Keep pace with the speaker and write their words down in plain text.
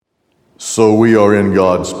So we are in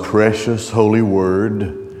God's precious holy word,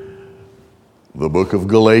 the book of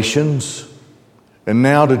Galatians, and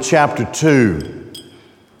now to chapter 2.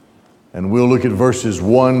 And we'll look at verses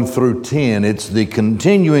 1 through 10. It's the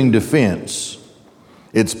continuing defense.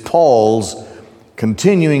 It's Paul's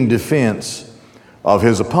continuing defense of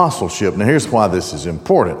his apostleship. Now here's why this is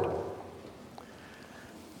important.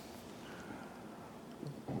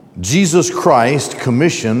 Jesus Christ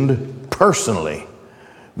commissioned personally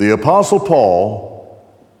the Apostle Paul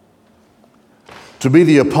to be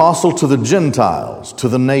the apostle to the Gentiles, to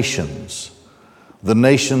the nations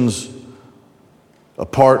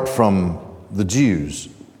apart from the Jews.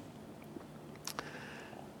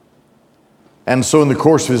 And so in the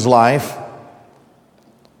course of his life,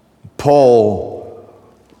 Paul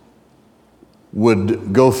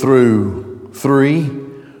would go through 3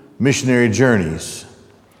 missionary journeys.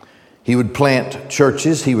 He would plant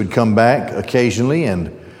churches. He would come back occasionally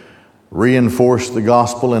and reinforce the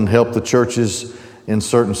gospel and help the churches in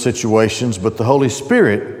certain situations. But the Holy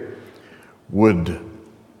Spirit would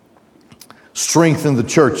strengthen the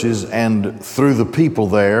churches, and through the people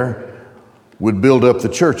there would build up the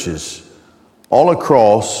churches all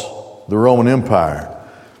across the Roman Empire.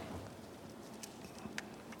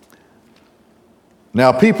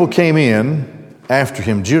 Now people came in after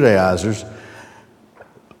him, Judaizers,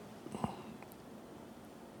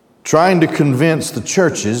 trying to convince the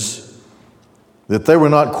churches that they were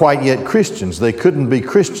not quite yet Christians. They couldn't be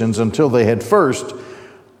Christians until they had first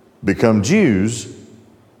become Jews,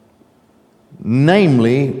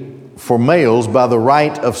 namely for males by the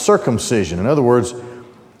rite of circumcision. In other words,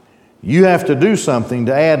 you have to do something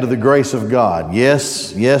to add to the grace of God.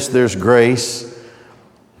 Yes, there's grace,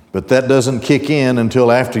 but that doesn't kick in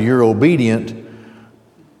until after you're obedient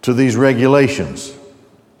to these regulations,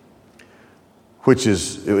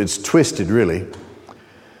 it's twisted really.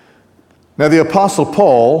 Now the Apostle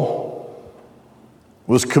Paul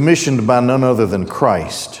was commissioned by none other than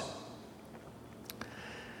Christ.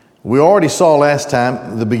 We already saw last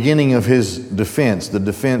time the beginning of his defense, the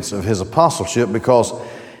defense of his apostleship, because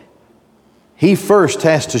he first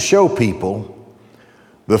has to show people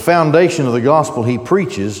the foundation of the gospel he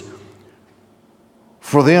preaches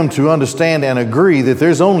for them to understand and agree that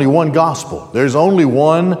there's only one gospel. There's only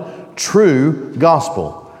one true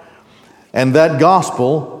gospel. And that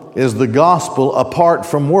gospel is the gospel apart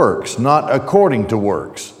from works, not according to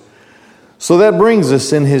works. So that brings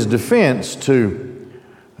us in his defense to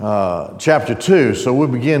chapter 2. So we'll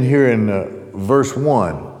begin here in verse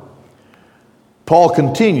 1. Paul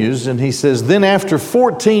continues and he says, "Then after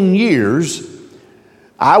 14 years,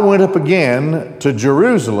 I went up again to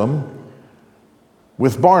Jerusalem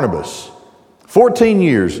with Barnabas." 14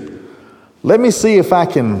 years. Let me see if I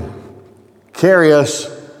can carry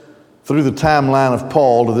us through the timeline of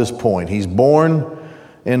Paul to this point. He's born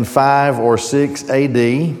in 5 or 6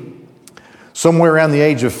 AD, somewhere around the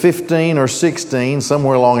age of 15 or 16,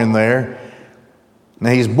 somewhere along in there. Now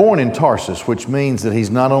he's born in Tarsus, which means that he's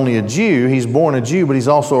not only a Jew, he's born a Jew, but he's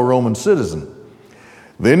also a Roman citizen.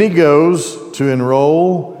 Then he goes to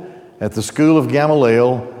enroll at the school of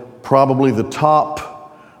Gamaliel, probably the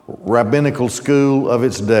top rabbinical school of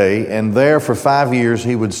its day, and there for 5 years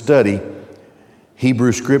he would study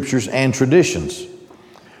Hebrew scriptures and traditions.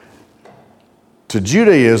 To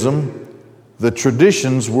Judaism, the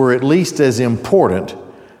traditions were at least as important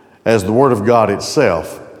as the Word of God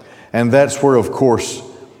itself. And that's where, of course,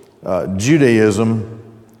 Judaism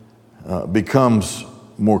becomes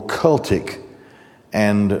more cultic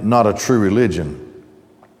and not a true religion.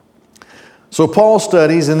 So Paul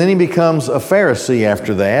studies, and then he becomes a Pharisee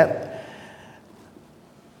after that.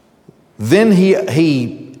 Then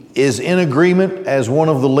he is in agreement as one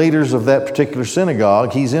of the leaders of that particular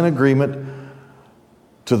synagogue. He's in agreement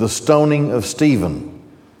to the stoning of Stephen.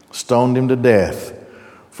 Stoned him to death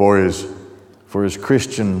for his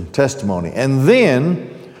Christian testimony. And then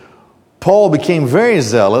Paul became very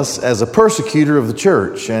zealous as a persecutor of the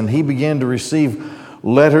church, and he began to receive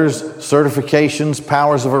letters, certifications,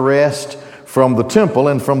 powers of arrest from the temple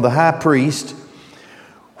and from the high priest,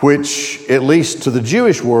 which, at least to the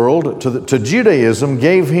Jewish world, to Judaism,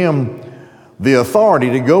 gave him the authority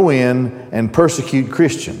to go in and persecute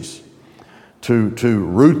Christians, to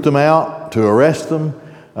root them out, to arrest them,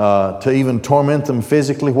 to even torment them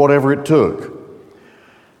physically, whatever it took.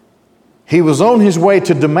 He was on his way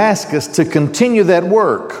to Damascus to continue that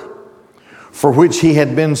work for which he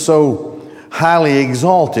had been so highly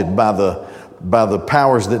exalted by the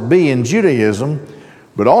powers that be in Judaism.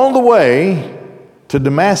 But on the way to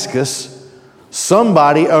Damascus,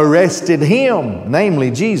 somebody arrested him, namely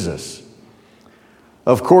Jesus.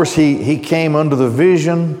 Of course, he came under the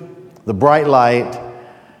vision the bright light,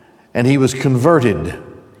 and he was converted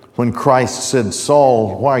when Christ said,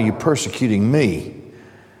 "Saul, why are you persecuting me?"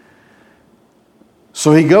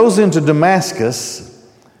 So he goes into Damascus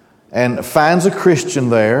and finds a Christian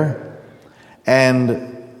there,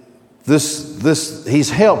 and he's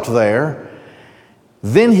helped there.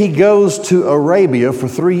 Then he goes to Arabia for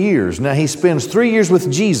 3 years. Now he spends 3 years with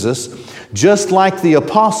Jesus, just like the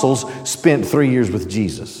apostles spent 3 years with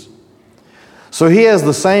Jesus. So he has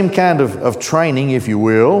the same kind of training, if you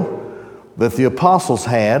will, that the apostles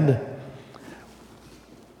had.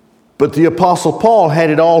 But the apostle Paul had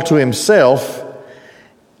it all to himself.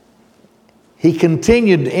 He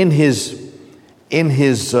continued in his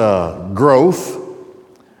growth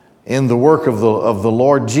in the work of the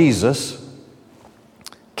Lord Jesus.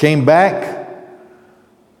 Came back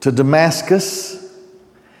to Damascus,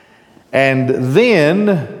 and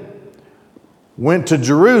then went to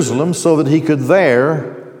Jerusalem so that he could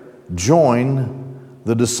there join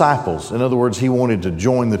the disciples. In other words, he wanted to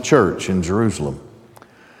join the church in Jerusalem.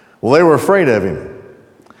 Well, they were afraid of him,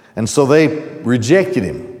 and so they rejected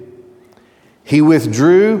him. He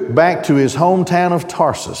withdrew back to his hometown of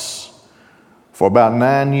Tarsus for about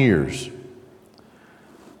 9 years.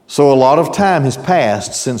 So a lot of time has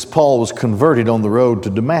passed since Paul was converted on the road to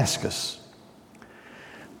Damascus.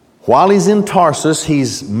 While he's in Tarsus,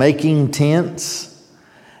 he's making tents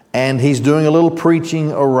and he's doing a little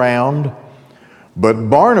preaching around. But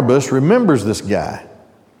Barnabas remembers this guy.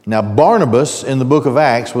 Now, Barnabas in the book of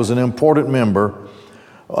Acts was an important member,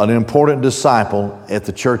 an important disciple at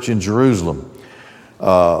the church in Jerusalem.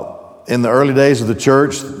 In the early days of the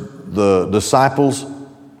church, the disciples,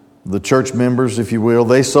 the church members, if you will,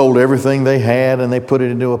 they sold everything they had and they put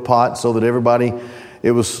it into a pot so that everybody,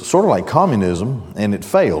 it was sort of like communism, and it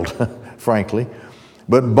failed, frankly.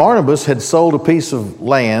 But Barnabas had sold a piece of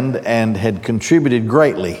land and had contributed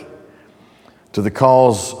greatly to the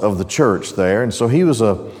cause of the church there. And so he was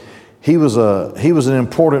an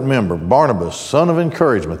important member. Barnabas, son of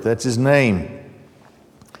encouragement, that's his name.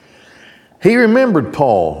 He remembered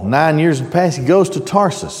Paul. 9 years had passed. He goes to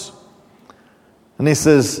Tarsus. And he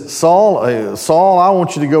says, Saul, I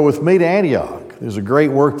want you to go with me to Antioch. There's a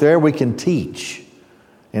great work there. We can teach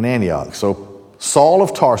in Antioch. So Saul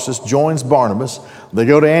of Tarsus joins Barnabas. They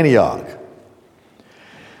go to Antioch.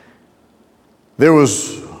 There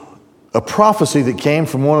was a prophecy that came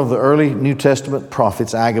from one of the early New Testament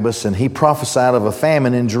prophets, Agabus, and he prophesied of a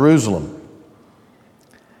famine in Jerusalem.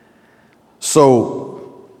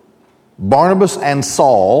 So Barnabas and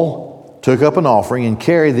Saul took up an offering and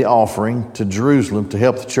carried the offering to Jerusalem to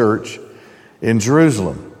help the church in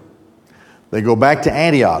Jerusalem. They go back to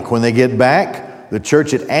Antioch. When they get back, the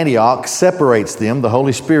church at Antioch separates them. The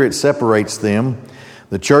Holy Spirit separates them.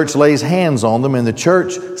 The church lays hands on them, and the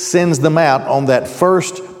church sends them out on that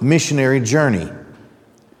first missionary journey.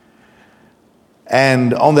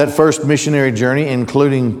 And on that first missionary journey,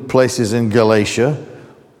 including places in Galatia,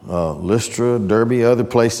 Lystra, Derbe, other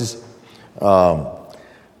places,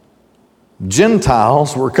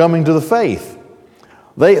 Gentiles were coming to the faith.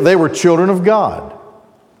 They were children of God.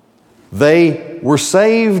 They were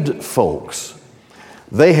saved folks.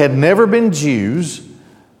 They had never been Jews.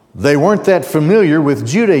 They weren't that familiar with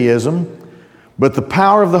Judaism, but the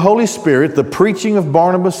power of the Holy Spirit, the preaching of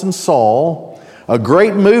Barnabas and Saul, a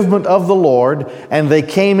great movement of the Lord, and they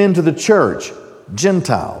came into the church,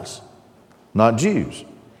 Gentiles, not Jews.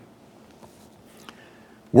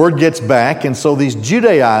 Word gets back, and so these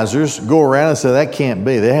Judaizers go around and say, that can't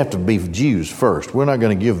be. They have to be Jews first. We're not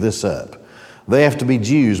going to give this up. They have to be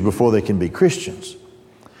Jews before they can be Christians.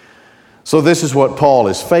 So this is what Paul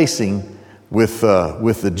is facing with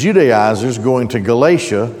the Judaizers going to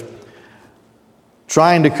Galatia,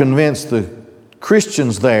 trying to convince the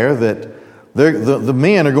Christians there that the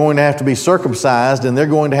men are going to have to be circumcised and they're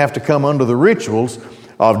going to have to come under the rituals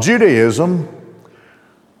of Judaism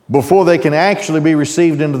before they can actually be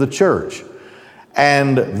received into the church.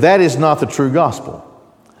 And that is not the true gospel.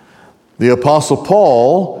 The Apostle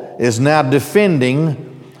Paul is now defending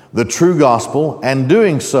the true gospel, and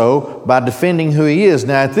doing so by defending who he is.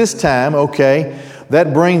 Now at this time,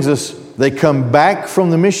 that brings us, they come back from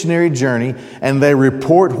the missionary journey and they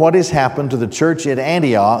report what has happened to the church at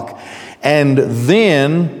Antioch. And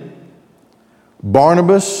then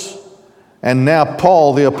Barnabas and now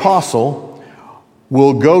Paul the apostle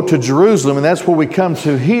will go to Jerusalem, and that's where we come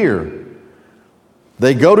to here.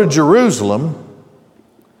 They go to Jerusalem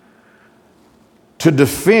to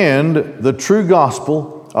defend the true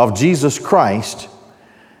gospel of Jesus Christ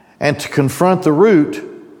and to confront the root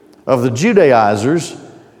of the Judaizers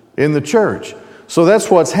in the church. So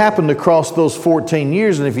that's what's happened across those 14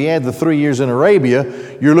 years. And if you add the 3 years in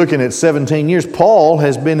Arabia, you're looking at 17 years. Paul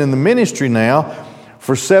has been in the ministry now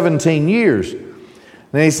for 17 years.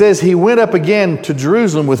 And he says he went up again to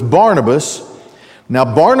Jerusalem with Barnabas. Now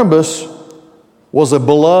Barnabas was a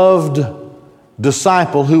beloved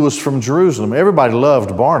disciple who was from Jerusalem. Everybody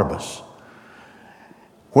loved Barnabas.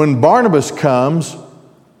 When Barnabas comes,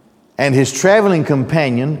 and his traveling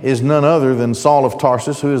companion is none other than Saul of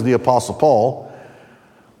Tarsus, who is the Apostle Paul,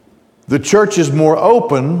 the church is more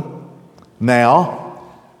open now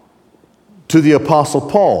to the Apostle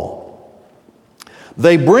Paul.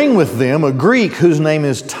 They bring with them a Greek whose name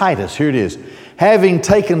is Titus. Here it is. Having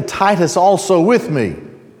taken Titus also with me.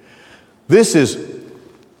 This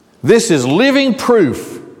is living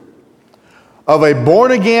proof of a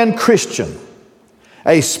born-again Christian,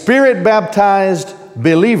 a Spirit-baptized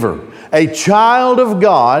believer, a child of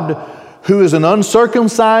God who is an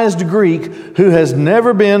uncircumcised Greek who has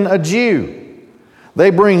never been a Jew.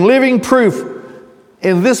 They bring living proof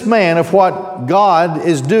in this man of what God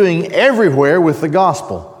is doing everywhere with the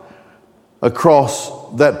gospel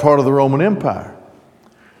across that part of the Roman Empire.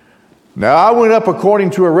 Now I went up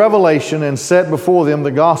according to a revelation and set before them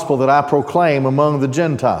the gospel that I proclaim among the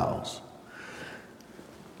Gentiles.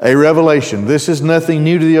 A revelation. This is nothing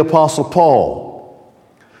new to the Apostle Paul.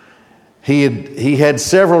 He had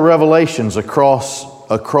several revelations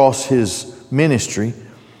across his ministry.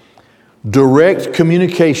 Direct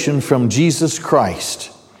communication from Jesus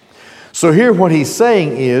Christ. So here what he's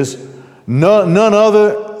saying is, none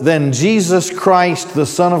other than Jesus Christ, the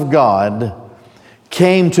Son of God,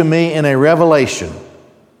 came to me in a revelation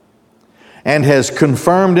and has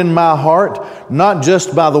confirmed in my heart, not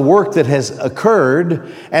just by the work that has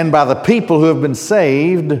occurred and by the people who have been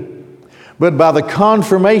saved, but by the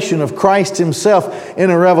confirmation of Christ Himself in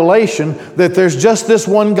a revelation that there's just this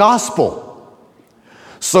one gospel.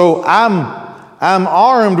 So I'm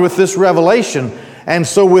armed with this revelation, and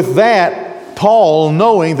so with that, Paul,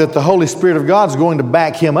 knowing that the Holy Spirit of God is going to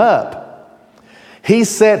back him up, he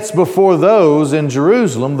sets before those in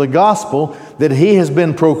Jerusalem the gospel that he has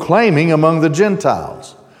been proclaiming among the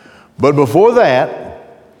Gentiles. But before that,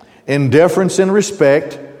 in deference and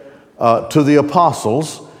respect to the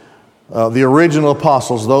apostles, the original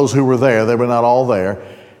apostles, those who were there, they were not all there.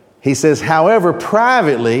 He says, however,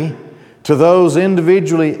 privately to those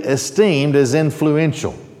individually esteemed as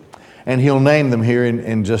influential. And he'll name them here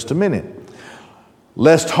in just a minute.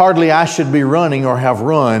 Lest hardly I should be running or have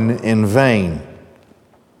run in vain.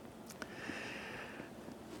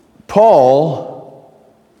 Paul,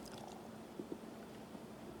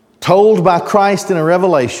 told by Christ in a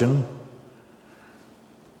revelation,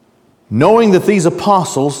 knowing that these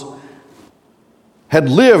apostles had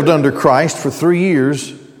lived under Christ for 3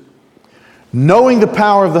 years, knowing the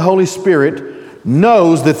power of the Holy Spirit,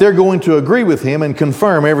 knows that they're going to agree with him and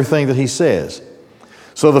confirm everything that he says.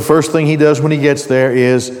 So the first thing he does when he gets there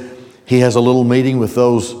is he has a little meeting with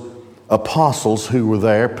those apostles who were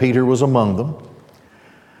there. Peter was among them.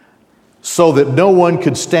 So that no one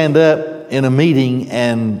could stand up in a meeting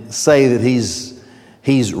and say that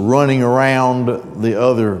he's running around the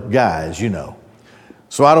other guys, you know.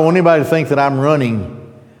 So I don't want anybody to think that I'm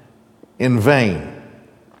running in vain.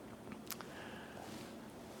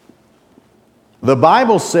 The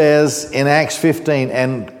Bible says in Acts 15,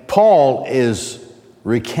 and Paul is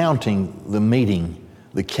recounting the meeting,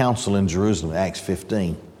 the council in Jerusalem, Acts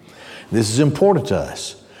 15. This is important to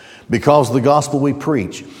us because of the gospel we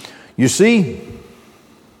preach. You see,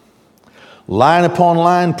 line upon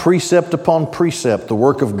line, precept upon precept, the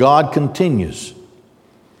work of God continues.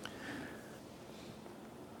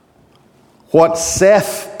 What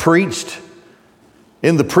Seth preached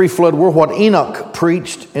in the pre-flood world, what Enoch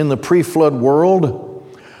preached in the pre-flood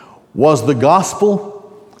world was the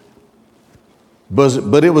gospel,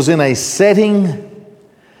 but it was in a setting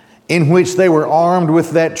in which they were armed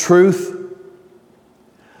with that truth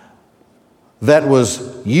that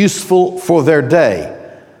was useful for their day.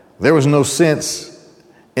 There was no sense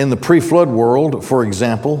in the pre-flood world, for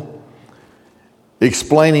example,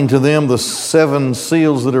 explaining to them the 7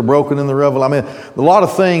 seals that are broken in the revelation. I mean, a lot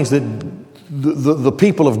of things that the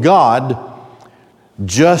people of God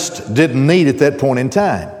just didn't need at that point in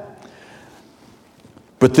time.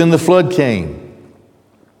 But then the flood came,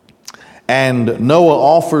 and Noah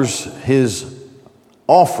offers his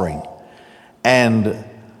offering, and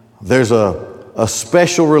there's a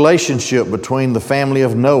special relationship between the family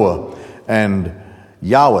of Noah and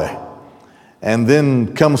Yahweh. And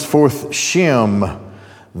then comes forth Shem,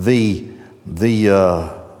 the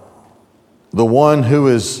one who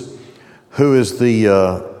is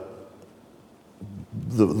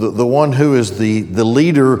the one who is the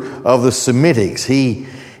leader of the Semitics.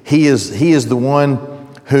 He is the one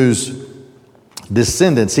whose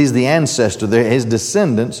descendants, he's the ancestor there. His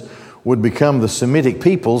descendants would become the Semitic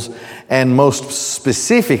peoples, and most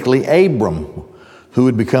specifically Abram, who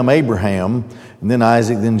would become Abraham, and then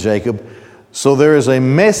Isaac, then Jacob. So there is a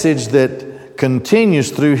message that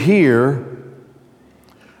continues through here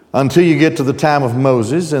until you get to the time of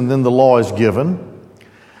Moses, and then the law is given.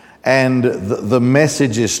 And the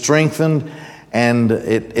message is strengthened, and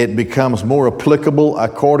it becomes more applicable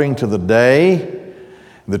according to the day.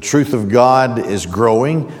 The truth of God is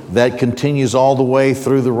growing. That continues all the way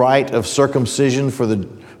through the rite of circumcision for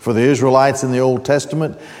the Israelites in the Old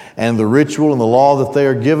Testament, and the ritual and the law that they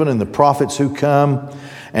are given, and the prophets who come,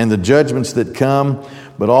 and the judgments that come.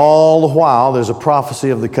 But all the while, there's a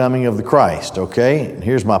prophecy of the coming of the Christ, okay? And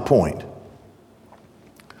here's my point.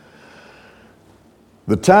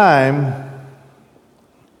 The time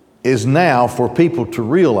is now for people to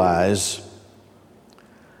realize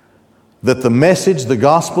that the message, the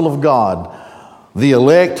gospel of God, the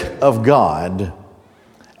elect of God,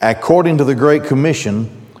 according to the Great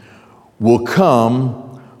Commission, will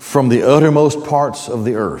come from the uttermost parts of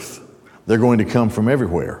the earth. They're going to come from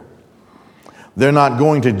everywhere. They're not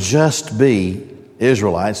going to just be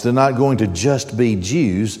Israelites. They're not going to just be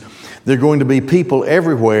Jews. They're going to be people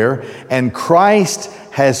everywhere, and Christ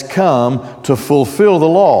has come to fulfill the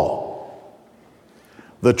law.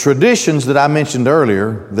 The traditions that I mentioned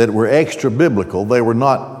earlier that were extra biblical, they were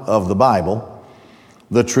not of the Bible.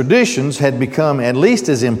 The traditions had become at least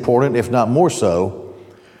as important, if not more so,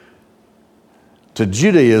 to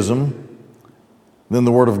Judaism than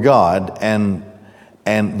the Word of God, and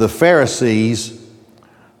the Pharisees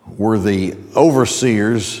were the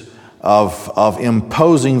overseers of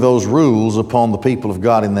imposing those rules upon the people of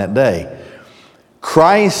God in that day.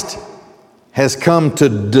 Christ has come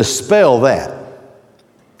to dispel that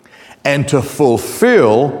and to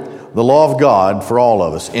fulfill the law of God for all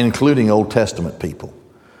of us, including Old Testament people.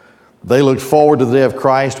 They looked forward to the day of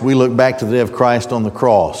Christ. We look back to the day of Christ on the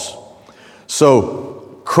cross.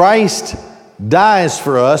 So Christ dies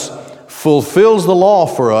for us, fulfills the law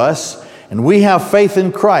for us, and we have faith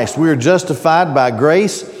in Christ. We are justified by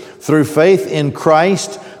grace through faith in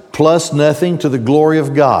Christ, plus nothing, to the glory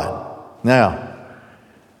of God. Now,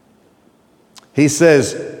 he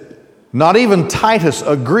says, not even Titus,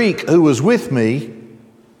 a Greek who was with me,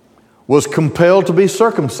 was compelled to be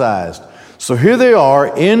circumcised. So here they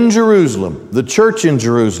are in Jerusalem, the church in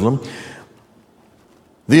Jerusalem.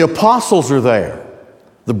 The apostles are there.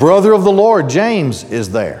 The brother of the Lord, James,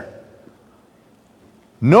 is there.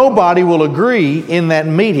 Nobody will agree in that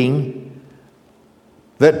meeting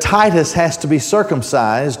that Titus has to be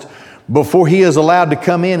circumcised before he is allowed to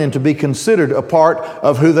come in and to be considered a part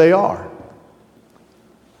of who they are.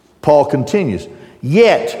 Paul continues,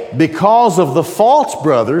 yet because of the false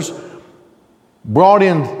brothers brought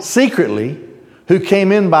in secretly, who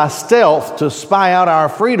came in by stealth to spy out our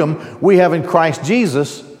freedom we have in Christ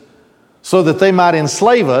Jesus, so that they might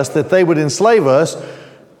enslave us, that they would enslave us,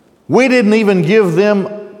 we didn't even give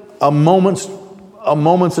them a moment's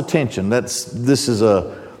attention. This is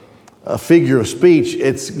a figure of speech.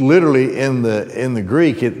 It's literally in the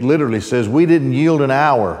Greek. It literally says we didn't yield an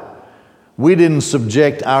hour. We didn't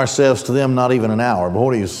subject ourselves to them, not even an hour. But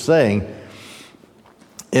what he is saying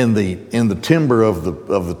in the timbre of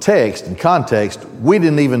the text and context, we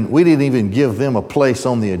didn't even give them a place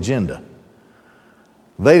on the agenda.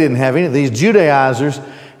 They didn't have any. These Judaizers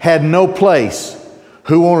had no place,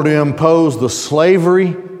 who wanted to impose the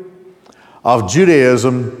slavery of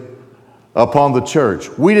Judaism upon the church.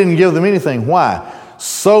 We didn't give them anything. Why?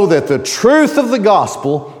 So that the truth of the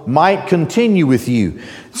gospel might continue with you.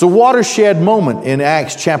 It's a watershed moment in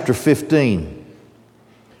Acts chapter 15.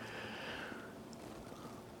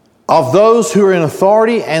 Of those who are in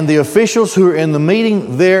authority and the officials who are in the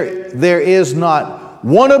meeting, there is not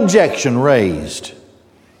one objection raised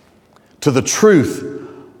to the truth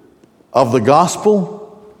of the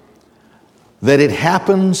gospel, that it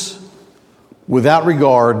happens without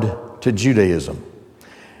regard to Judaism.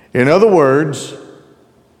 In other words,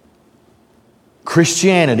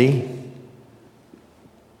 Christianity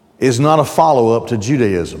is not a follow-up to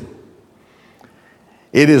Judaism.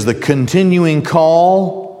 It is the continuing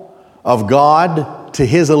call of God to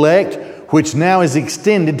His elect, which now is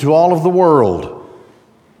extended to all of the world.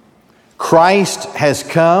 Christ has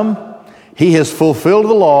come. He has fulfilled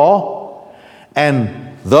the law,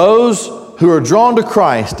 and those who are drawn to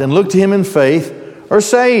Christ and look to Him in faith are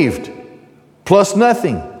saved, plus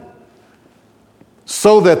nothing,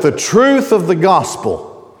 so that the truth of the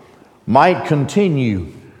gospel might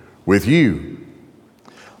continue with you.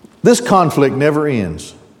 This conflict never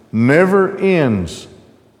ends. Never ends.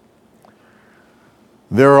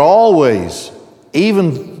 There are always,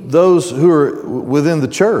 even those who are within the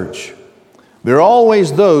church, there are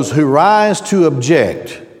always those who rise to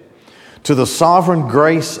object to the sovereign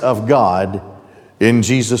grace of God in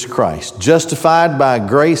Jesus Christ, justified by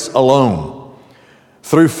grace alone,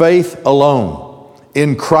 through faith alone,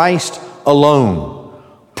 in Christ alone,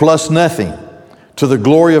 plus nothing, to the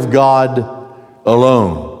glory of God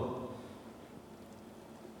alone.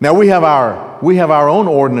 Now we have our own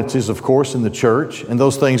ordinances, of course, in the church, and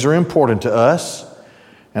those things are important to us.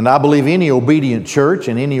 And I believe any obedient church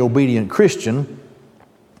and any obedient Christian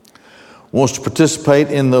wants to participate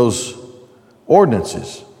in those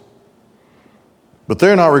ordinances. But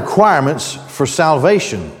they're not requirements for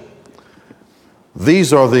salvation.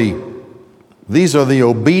 These are the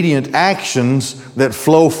obedient actions that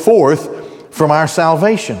flow forth from our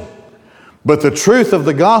salvation. But the truth of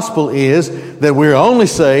the gospel is that we're only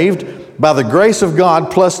saved by the grace of God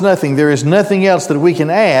plus nothing. There is nothing else that we can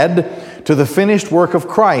add to the finished work of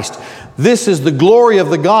Christ. This is the glory of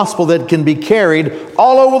the gospel that can be carried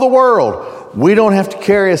all over the world. We don't have to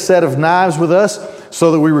carry a set of knives with us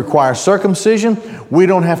so that we require circumcision. We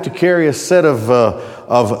don't have to carry a set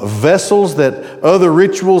of vessels that other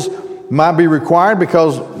rituals might be required,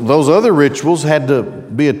 because those other rituals had to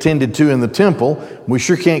be attended to in the temple. We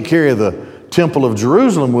sure can't carry the temple of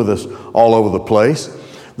Jerusalem with us all over the place.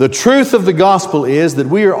 The truth of the gospel is that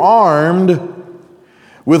we are armed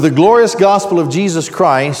with the glorious gospel of Jesus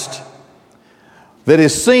Christ that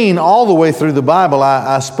is seen all the way through the Bible.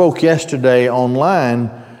 I spoke yesterday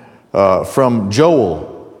online from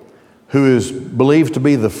Joel, who is believed to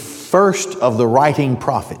be the first of the writing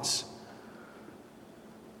prophets.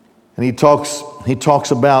 And he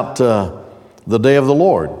talks about the day of the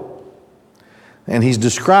Lord. And he's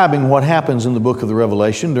describing what happens in the book of the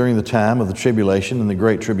Revelation during the time of the tribulation and the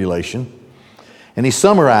great tribulation. And he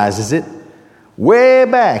summarizes it way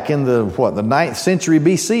back in the 9th century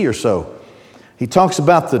BC or so. He talks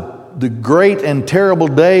about the great and terrible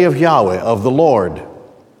day of Yahweh, of the Lord.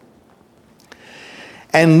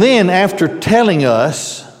 And then after telling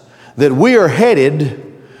us that we are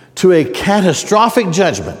headed to a catastrophic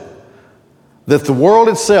judgment that the world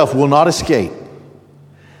itself will not escape,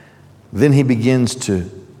 then he begins to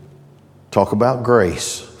talk about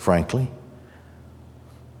grace, frankly.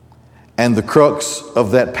 And the crux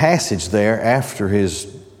of that passage there, after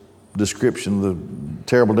his description of the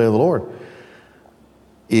terrible day of the Lord,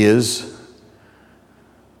 is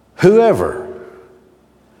whoever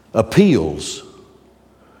appeals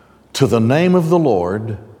to the name of the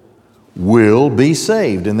Lord will be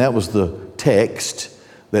saved. And that was the text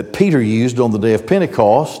that Peter used on the day of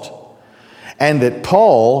Pentecost, and that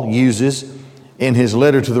Paul uses in his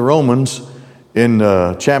letter to the Romans in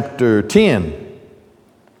chapter 10.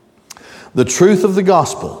 The truth of the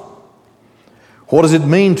gospel. What does it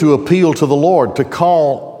mean to appeal to the Lord, to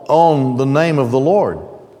call on the name of the Lord,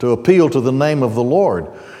 to appeal to the name of the Lord?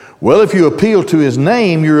 Well, if you appeal to His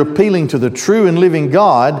name, you're appealing to the true and living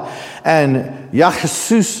God, and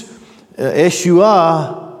Yahshua,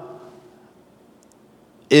 Yeshua,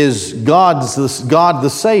 is God the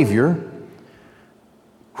Savior,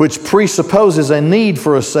 which presupposes a need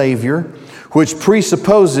for a Savior, which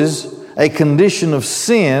presupposes a condition of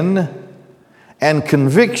sin and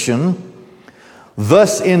conviction,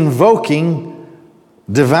 thus invoking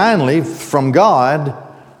divinely from God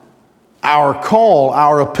our call,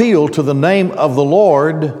 our appeal to the name of the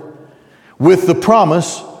Lord, with the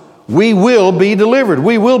promise we will be delivered,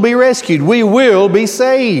 we will be rescued, we will be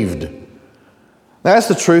saved. That's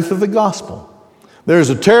the truth of the gospel.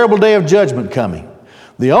 There's a terrible day of judgment coming.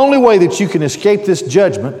 The only way that you can escape this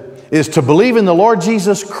judgment is to believe in the Lord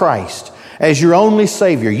Jesus Christ as your only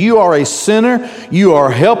Savior. You are a sinner. You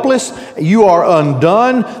are helpless. You are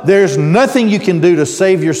undone. There's nothing you can do to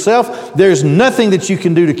save yourself. There's nothing that you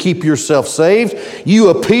can do to keep yourself saved. You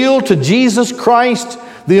appeal to Jesus Christ,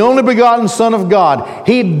 the only begotten Son of God.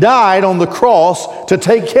 He died on the cross to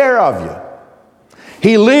take care of you.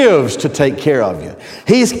 He lives to take care of you.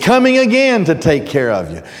 He's coming again to take care of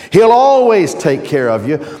you. He'll always take care of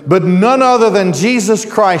you, but none other than Jesus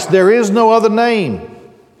Christ. There is no other name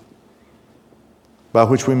by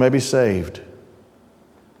which we may be saved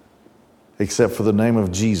except for the name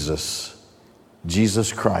of Jesus,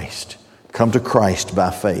 Jesus Christ. Come to Christ by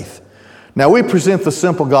faith. Now we present the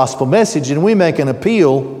simple gospel message and we make an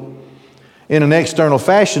appeal in an external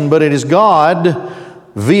fashion, but it is God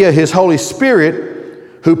via His Holy Spirit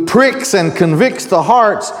who pricks and convicts the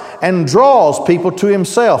hearts and draws people to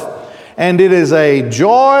Himself. And it is a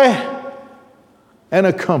joy and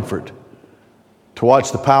a comfort to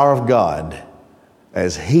watch the power of God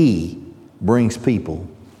as He brings people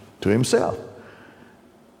to Himself.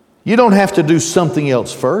 You don't have to do something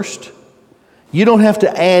else first. You don't have to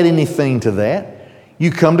add anything to that.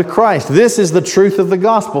 You come to Christ. This is the truth of the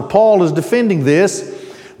gospel. Paul is defending this.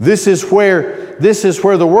 This is where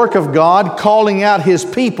the work of God calling out His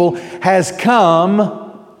people has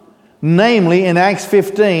come, namely in Acts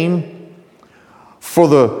 15, for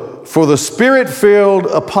the Spirit-filled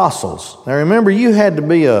apostles. Now remember, you had to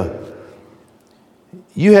be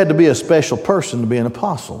a special person to be an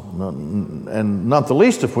apostle, and not the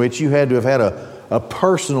least of which you had to have had a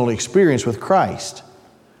personal experience with Christ.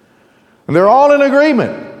 And they're all in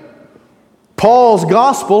agreement. Paul's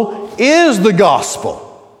gospel is the gospel.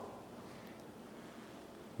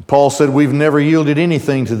 Paul said, we've never yielded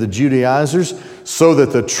anything to the Judaizers so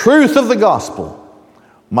that the truth of the gospel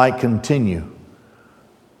might continue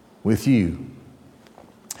with you.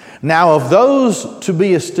 Now, of those to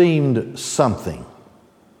be esteemed something.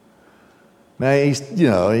 Now,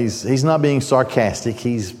 he's not being sarcastic.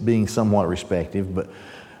 He's being somewhat respectful,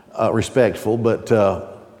 but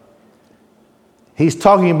he's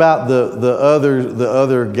talking about the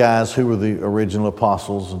other guys who were the original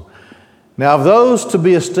apostles. Now, of those to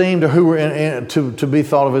be esteemed or who were to be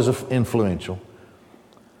thought of as influential,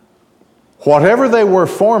 whatever they were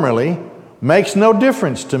formerly makes no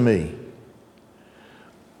difference to me.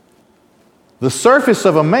 The surface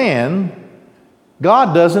of a man,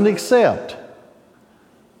 God doesn't accept.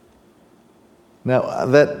 Now,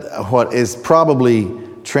 that what is probably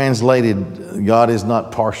translated, God is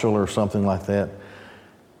not partial or something like that.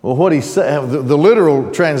 Well, what he said, the literal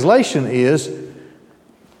translation is,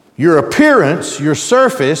 your appearance, your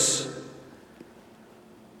surface,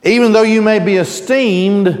 even though you may be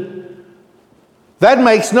esteemed, that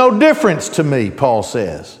makes no difference to me, Paul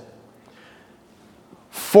says.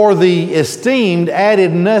 For the esteemed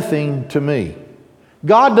added nothing to me.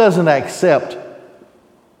 God doesn't accept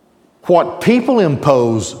what people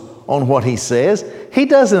impose on what He says. He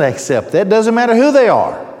doesn't accept that. It doesn't matter who they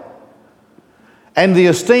are. And the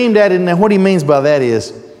esteemed added, and what he means by that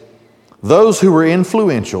is, those who were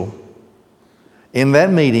influential in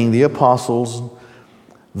that meeting, the apostles,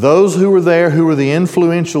 those who were there who were the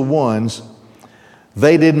influential ones,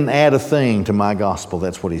 they didn't add a thing to my gospel.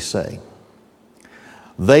 That's what he's saying.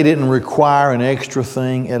 They didn't require an extra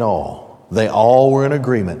thing at all. They all were in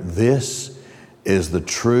agreement. This is the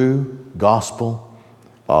true gospel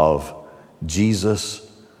of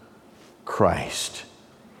Jesus Christ.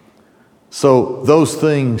 So those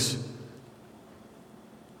things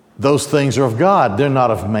are of God. They're not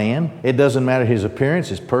of man. It doesn't matter his appearance,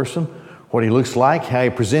 his person, what he looks like, how he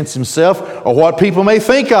presents himself, or what people may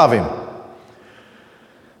think of him.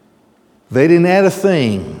 They didn't add a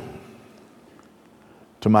thing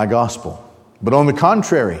to my gospel. But on the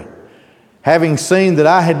contrary, having seen that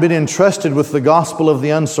I had been entrusted with the gospel of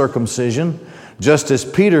the uncircumcision, just as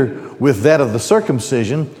Peter with that of the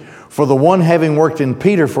circumcision, for the one having worked in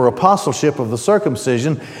Peter for apostleship of the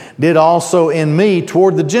circumcision, did also in me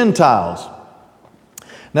toward the Gentiles.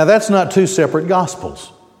 Now that's not two separate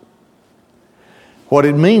gospels. What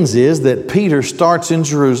it means is that Peter starts in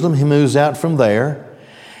Jerusalem, he moves out from there,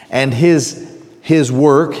 and his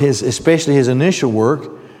work, especially his initial work,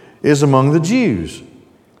 is among the Jews.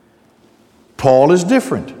 Paul is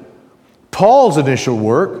different. Paul's initial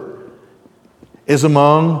work is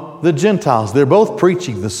among the Gentiles. They're both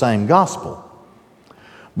preaching the same gospel.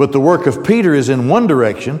 But the work of Peter is in one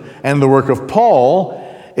direction, and the work of Paul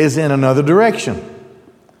is in another direction.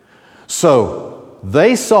 So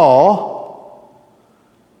they saw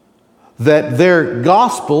that their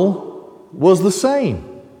gospel was the same.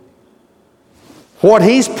 What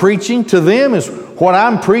he's preaching to them is what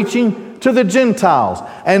I'm preaching to the Gentiles.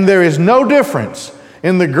 And there is no difference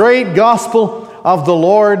in the great gospel of the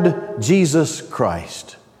Lord Jesus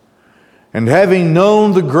Christ. And having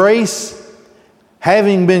known the grace,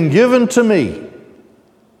 having been given to me.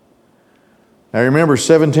 Now remember,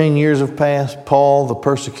 17 years have passed. Paul, the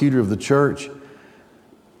persecutor of the church,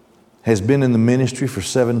 has been in the ministry for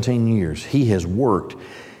 17 years. He has worked.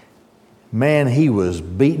 Man, he was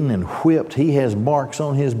beaten and whipped. He has marks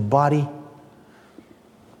on his body.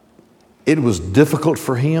 It was difficult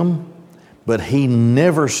for him, but he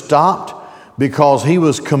never stopped because he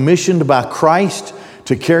was commissioned by Christ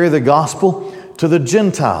to carry the gospel to the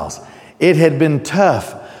Gentiles. It had been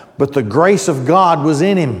tough, but the grace of God was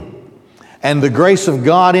in him. And the grace of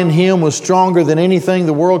God in him was stronger than anything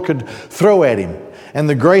the world could throw at him. And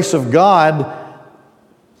the grace of God,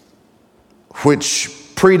 which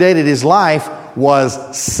predated his life,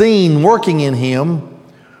 was seen working in him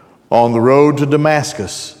on the road to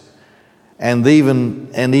Damascus. and even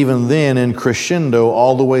then in crescendo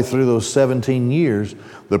all the way through those 17 years,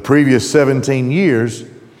 the previous 17 years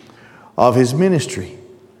of his ministry.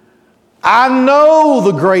 I know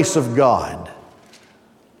the grace of God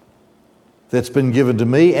that's been given to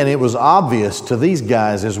me, and it was obvious to these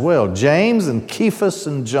guys as well, James and Cephas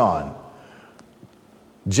and John.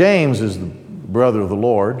 James is the brother of the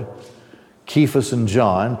Lord, Cephas and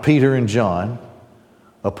John, Peter and John,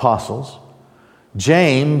 apostles.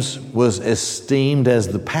 James was esteemed as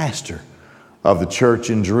the pastor of the church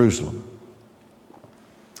in Jerusalem.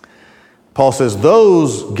 Paul says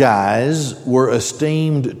those guys were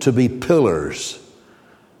esteemed to be pillars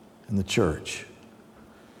in the church.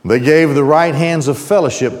 They gave the right hands of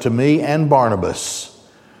fellowship to me and Barnabas,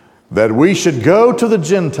 that we should go to the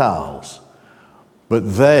Gentiles,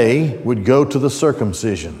 but they would go to the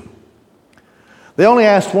circumcision. They only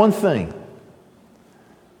asked one thing,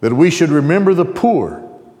 that we should remember the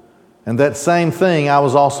poor. And that same thing I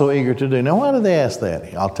was also eager to do. Now, why did they ask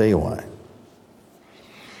that? I'll tell you why.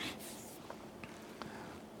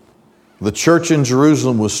 The church in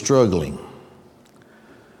Jerusalem was struggling.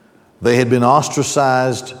 They had been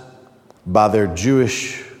ostracized by their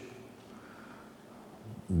Jewish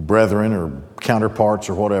brethren or counterparts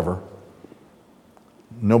or whatever.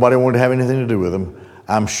 Nobody wanted to have anything to do with them.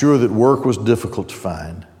 I'm sure that work was difficult to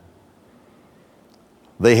find.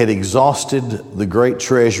 They had exhausted the great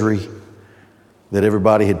treasury that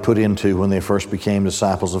everybody had put into when they first became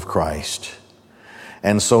disciples of Christ.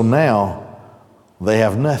 And so now they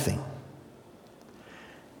have nothing.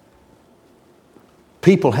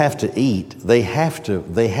 People have to eat. They have to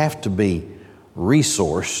be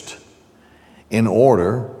resourced in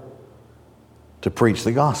order to preach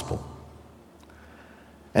the gospel.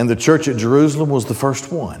 And the church at Jerusalem was the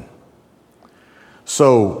first one.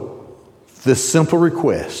 So this simple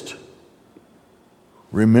request,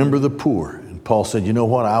 remember the poor. And Paul said, you know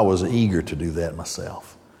what? I was eager to do that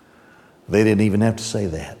myself. They didn't even have to say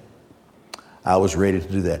that. I was ready to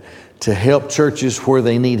do that. To help churches where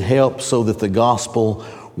they need help so that the gospel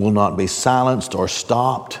will not be silenced or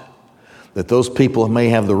stopped. That those people may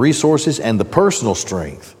have the resources and the personal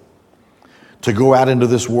strength to go out into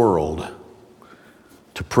this world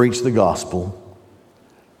to preach the gospel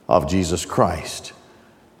of Jesus Christ.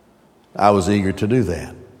 I was eager to do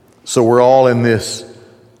that. So we're all in this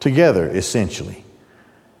together, essentially,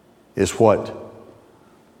 is what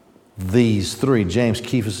these three, James,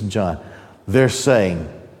 Cephas, and John, they're saying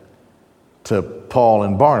to Paul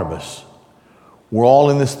and Barnabas. We're all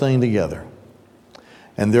in this thing together.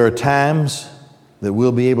 And there are times that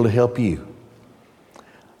we'll be able to help you.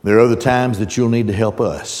 There are other times that you'll need to help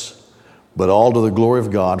us. But all to the glory of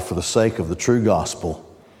God for the sake of the true gospel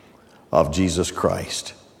of Jesus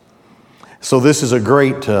Christ. So this is a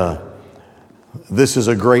great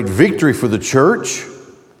victory for the church,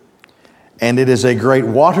 and it is a great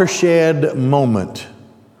watershed moment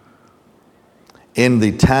in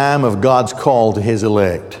the time of God's call to His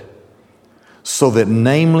elect, so that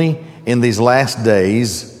namely in these last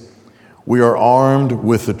days we are armed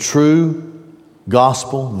with the true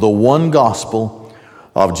gospel, the one gospel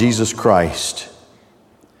of Jesus Christ,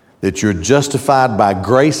 that you're justified by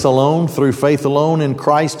grace alone, through faith alone, in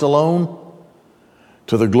Christ alone,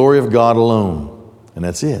 to the glory of God alone. And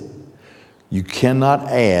that's it. You cannot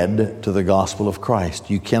add to the gospel of Christ.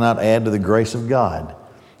 You cannot add to the grace of God.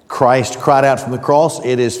 Christ cried out from the cross,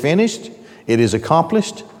 it is finished, it is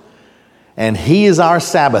accomplished, and He is our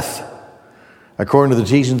Sabbath. According to the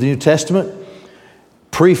teaching of the New Testament,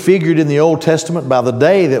 prefigured in the Old Testament by the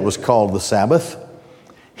day that was called the Sabbath,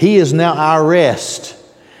 He is now our rest,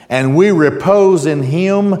 and we repose in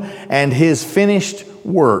Him and His finished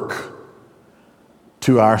work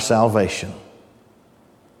to our salvation.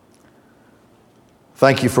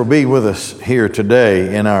 Thank you for being with us here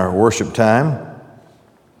today in our worship time.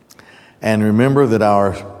 And remember that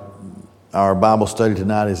our Bible study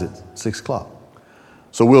tonight is at 6 o'clock.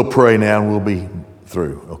 So we'll pray now and we'll be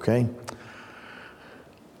through, okay?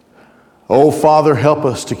 Oh, Father, help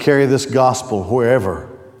us to carry this gospel wherever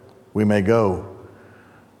we may go.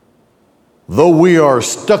 Though we are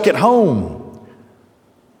stuck at home,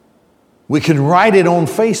 we can write it on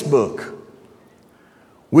Facebook.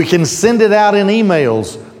 We can send it out in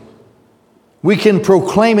emails. We can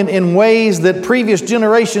proclaim it in ways that previous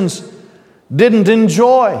generations didn't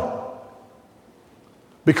enjoy.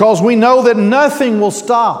 Because we know that nothing will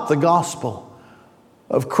stop the gospel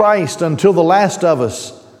of Christ until the last of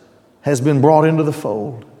us has been brought into the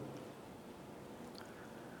fold.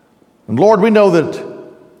 And Lord, we know that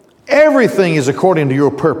everything is according to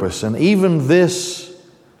your purpose, and even this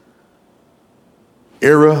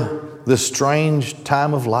era this strange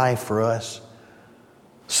time of life for us.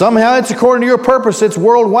 Somehow it's according to your purpose. It's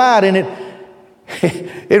worldwide, and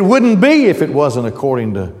it wouldn't be if it wasn't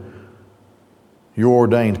according to your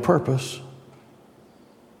ordained purpose.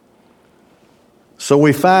 So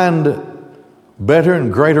we find better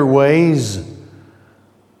and greater ways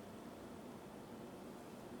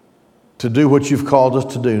to do what you've called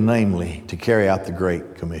us to do, namely to carry out the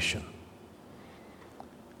Great Commission.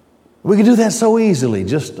 We can do that so easily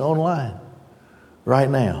just online right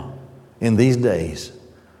now in these days.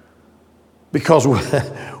 Because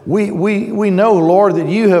we know, Lord, that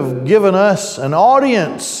you have given us an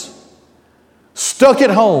audience stuck at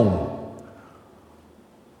home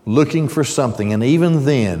looking for something. And even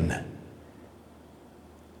then,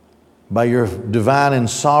 by your divine and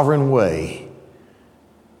sovereign way,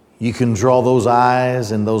 you can draw those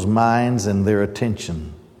eyes and those minds and their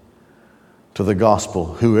attention to the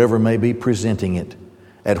gospel, whoever may be presenting it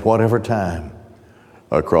at whatever time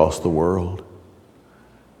across the world.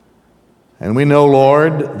 And we know,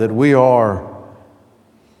 Lord, that we are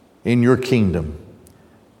in your kingdom,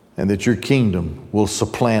 and that your kingdom will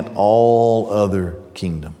supplant all other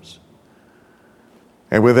kingdoms.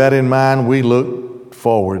 And with that in mind, we look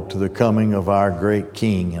forward to the coming of our great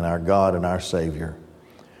King and our God and our Savior,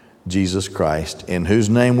 Jesus Christ, in whose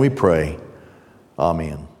name we pray.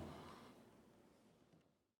 Amen.